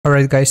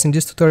Alright guys, in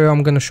this tutorial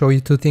I'm going to show you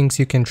two things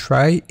you can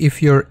try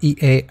if your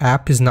EA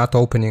app is not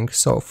opening.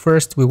 So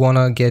first we want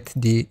to get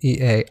the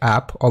EA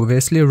app,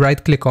 obviously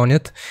right click on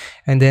it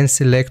and then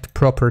select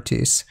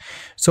properties.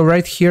 So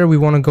right here we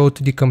want to go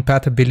to the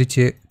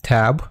compatibility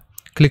tab,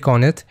 click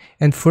on it,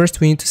 and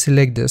first we need to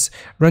select this.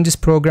 Run this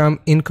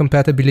program in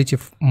compatibility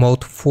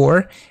mode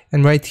 4,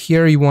 and right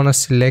here you want to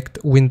select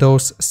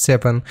Windows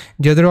 7.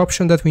 The other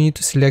option that we need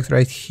to select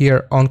right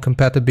here on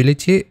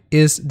compatibility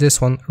is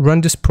this one,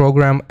 run this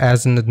program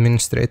as an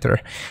administrator.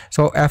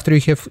 So after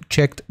you have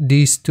checked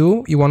these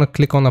two, you want to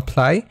click on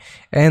apply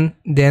and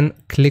then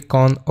click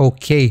on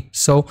OK.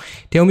 So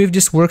tell me if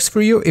this works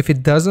for you. If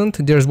it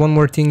doesn't, there's one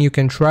more thing you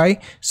can try.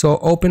 So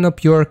open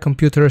up your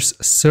computer's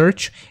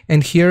search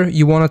and here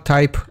you want to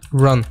type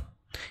run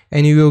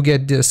and you will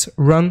get this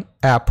run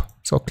app.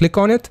 So click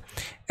on it,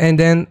 and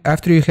then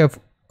after you have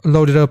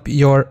loaded up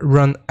your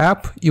run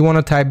app, you want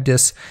to type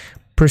this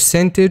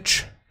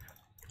percentage,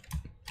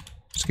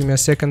 just give me a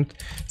second,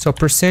 so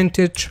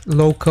percentage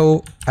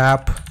local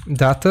app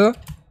data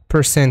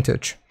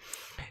percentage,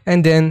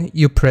 and then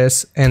you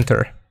press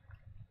enter.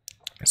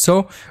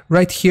 So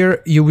right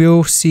here you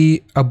will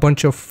see a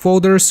bunch of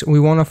folders. We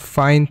want to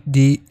find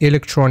the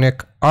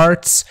Electronic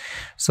Arts.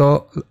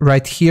 So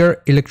right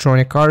here,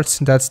 Electronic Arts,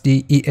 that's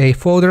the EA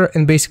folder,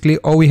 and basically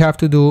all we have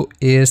to do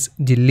is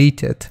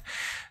delete it.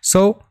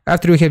 So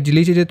after you have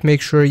deleted it,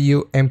 make sure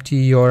you empty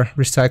your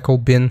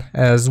recycle bin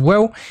as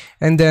well,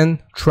 and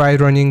then try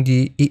running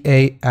the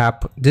EA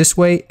app this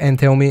way and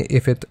tell me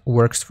if it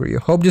works for you.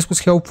 Hope this was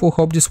helpful,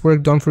 hope this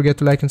worked. Don't forget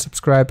to like and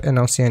subscribe, and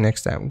I'll see you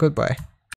next time. Goodbye.